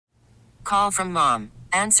call from mom.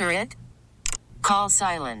 Answer it. Call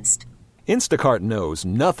silenced. Instacart knows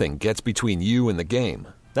nothing gets between you and the game.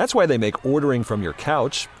 That's why they make ordering from your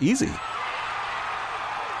couch easy.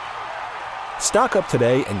 Stock up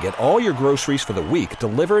today and get all your groceries for the week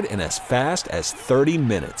delivered in as fast as 30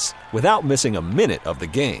 minutes without missing a minute of the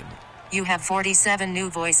game. You have 47 new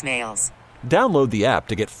voicemails. Download the app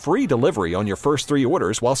to get free delivery on your first 3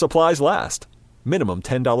 orders while supplies last. Minimum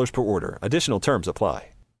 $10 per order. Additional terms apply.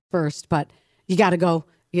 First, but you got to go,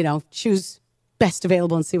 choose best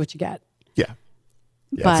available and see what you get. Yeah.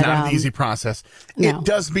 But, it's not an easy process. no. It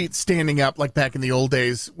does beat standing up like back in the old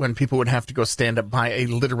days when people would have to go stand up by a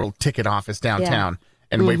literal ticket office downtown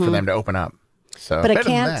and wait for them to open up. So, But I better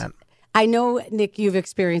than can't. that. I know, Nick, you've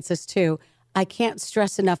experienced this too. I can't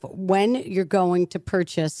stress enough when you're going to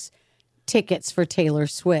purchase tickets for Taylor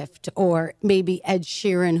Swift or maybe Ed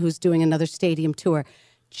Sheeran, who's doing another stadium tour,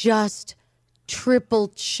 just triple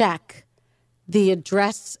check the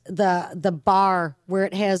address, the bar where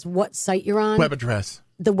it has what site you're on. Web address.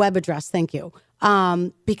 The web address, thank you.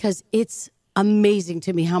 Because it's amazing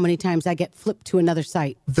to me how many times I get flipped to another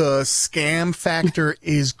site. The scam factor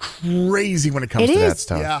is crazy when it comes to that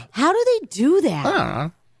stuff. Yeah. How do they do that? I don't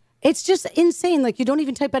know. It's just insane. Like, you don't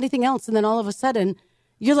even type anything else, and then all of a sudden,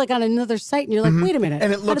 you're like on another site, and you're like, wait a minute.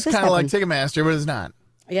 And it how looks did this kind of like happen? Ticketmaster, but it's not.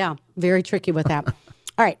 Yeah, very tricky with that.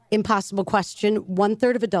 All right, impossible question.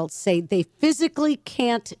 1/3 of adults say they physically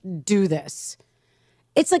can't do this.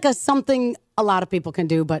 It's like something a lot of people can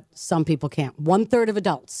do, but some people can't. 1/3 of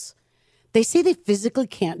adults, they say they physically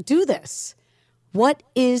can't do this. What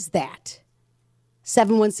is that?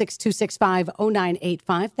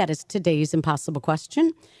 716-265-0985. That is today's impossible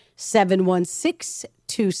question.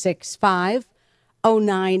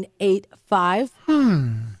 716-265-0985.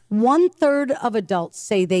 1/3 of adults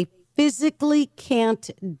say they physically can't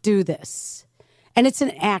do this. And it's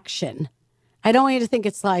an action. I don't want you to think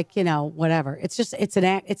it's like, whatever. It's just,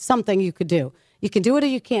 it's something you could do. You can do it or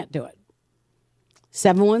you can't do it.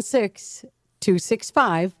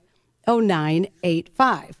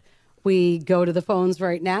 716-265-0985. We go to the phones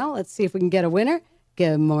right now. Let's see if we can get a winner.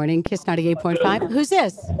 Good morning, Kiss 98.5. Who's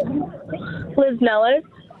this? Liz Nellis.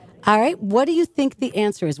 All right. What do you think the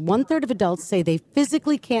answer is? 1/3 of adults say they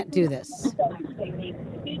physically can't do this.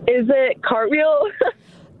 Is it cartwheel?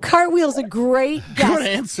 Cartwheel's a great Good guess.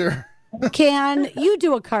 answer. Can you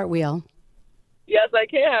do a cartwheel? Yes, I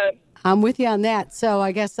can. I'm with you on that. So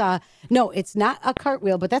I guess, no, it's not a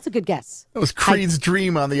cartwheel, but that's a good guess. That was Creed's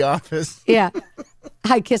dream on The Office. Yeah.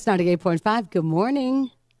 Hi, Kiss 98.5. Good morning.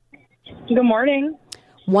 Good morning.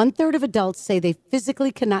 1/3 of adults say they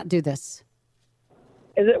physically cannot do this.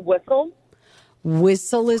 Is it whistle?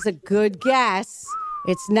 Whistle is a good guess.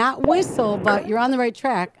 It's not whistle, but you're on the right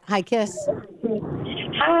track. Hi, Kiss.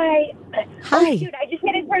 Hi. Hi. Oh, shoot, I just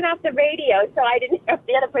had to turn off the radio, so I didn't hear what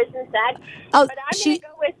the other person said. Oh, but I'm going to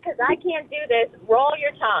go with, because I can't do this, roll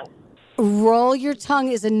your tongue. Roll your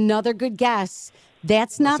tongue is another good guess.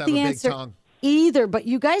 That's not have the a big answer tongue. either, but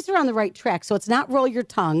you guys are on the right track. So it's not roll your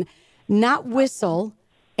tongue, not whistle,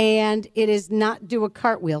 and it is not do a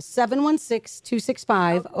cartwheel.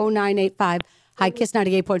 716-265-0985. Hi, Kiss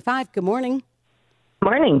 98.5. Good morning.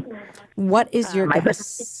 Morning. What is your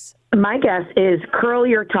guess? My guess is curl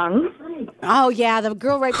your tongue. Oh, yeah, the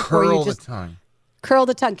girl right before Curl you just the tongue. curl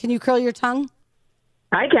the tongue. Can you curl your tongue?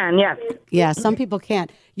 I can, yes. Yeah, some people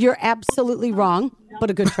can't. You're absolutely wrong, but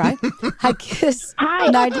a good try. Hi, Kiss.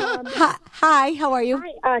 Hi. Hi, how are you?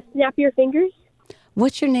 Hi, snap your fingers.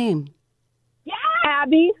 What's your name?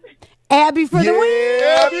 Abby. Abby for the win.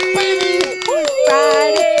 Yeah, baby!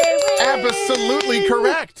 Friday win. Absolutely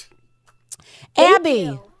correct.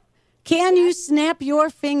 Abby, can you snap your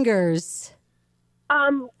fingers?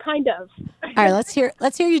 Kind of. All right, let's hear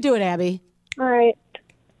you do it, Abby. All right.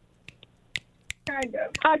 Kind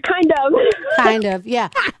of. Kind of. Kind of, yeah.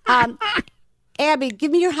 Abby, give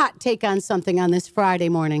me your hot take on something on this Friday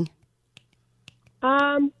morning.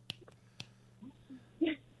 Oh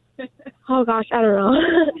gosh, I don't know.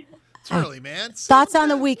 It's early, man. Thoughts on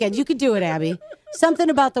the weekend? You can do it, Abby. Something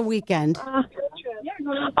about the weekend.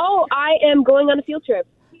 Oh, I am going on a field trip.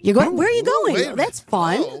 You're going? Where are you wait a going? minute. That's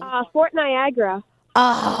fun. Oh. Fort Niagara.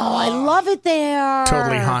 Oh, I love it there.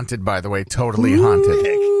 Totally haunted, by the way. Totally haunted.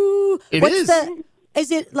 Ooh. It What's is.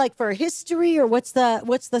 Is it like for history or what's the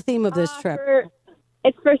theme of this trip?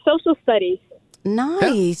 It's for social studies.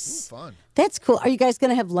 Nice. Fun. That's cool. Are you guys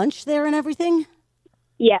going to have lunch there and everything?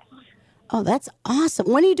 Yes. Oh, that's awesome.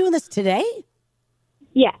 When are you doing this today?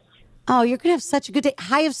 Yes. Oh, you're going to have such a good day.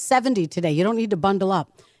 High of 70 today. You don't need to bundle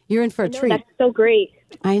up. You're in for a treat. That's so great.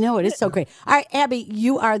 I know. It is so great. All right, Abby,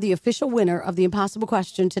 you are the official winner of the impossible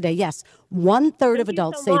question today. Yes, 1/3 of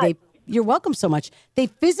adults say they You're welcome so much. They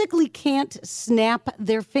physically can't snap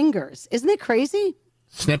their fingers. Isn't it crazy?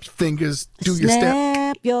 Snap your fingers, do your step.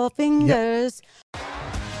 Snap your fingers. Yep.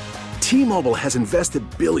 T-Mobile has invested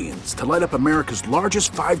billions to light up America's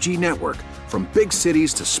largest 5G network, from big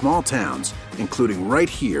cities to small towns, including right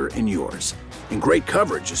here in yours. And great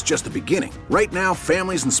coverage is just the beginning. Right now,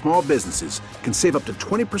 families and small businesses can save up to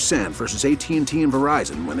 20% versus AT&T and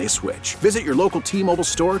Verizon when they switch. Visit your local T-Mobile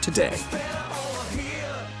store today.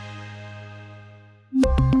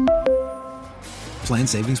 Plan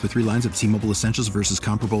savings with 3 lines of T-Mobile Essentials versus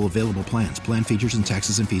comparable available plans. Plan features and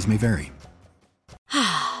taxes and fees may vary.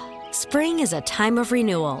 Spring is a time of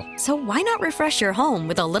renewal, so why not refresh your home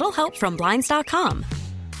with a little help from Blinds.com?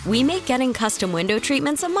 We make getting custom window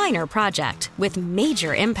treatments a minor project with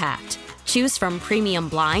major impact. Choose from premium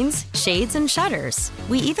blinds, shades, and shutters.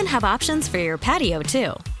 We even have options for your patio,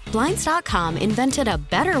 too. Blinds.com invented a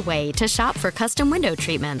better way to shop for custom window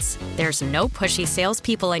treatments. There's no pushy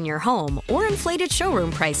salespeople in your home or inflated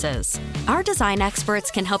showroom prices. Our design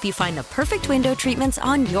experts can help you find the perfect window treatments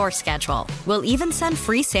on your schedule. We'll even send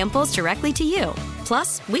free samples directly to you.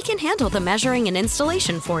 Plus, we can handle the measuring and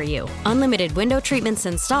installation for you. Unlimited window treatments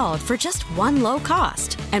installed for just one low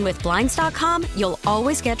cost. And with Blinds.com, you'll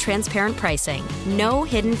always get transparent pricing. No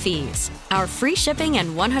hidden fees. Our free shipping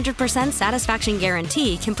and 100% satisfaction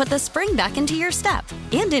guarantee can put the spring back into your step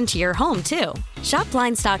and into your home, too. Shop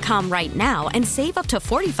Blinds.com right now and save up to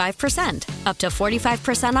 45%. Up to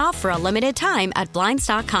 45% off for a limited time at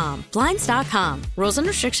Blinds.com. Blinds.com. Rules and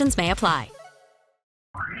restrictions may apply.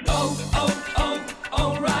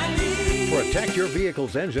 O'Reilly. Protect your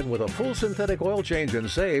vehicle's engine with a full synthetic oil change and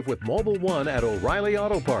save with Mobil 1 at O'Reilly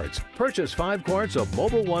Auto Parts. Purchase 5 quarts of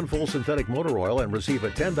Mobil 1 full synthetic motor oil and receive a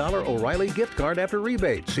 $10 O'Reilly gift card after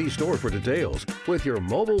rebate. See store for details. With your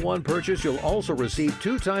Mobil 1 purchase, you'll also receive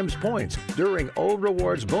 2 times points during O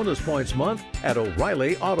Rewards Bonus Points Month at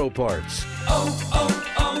O'Reilly Auto Parts.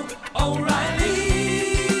 O'Reilly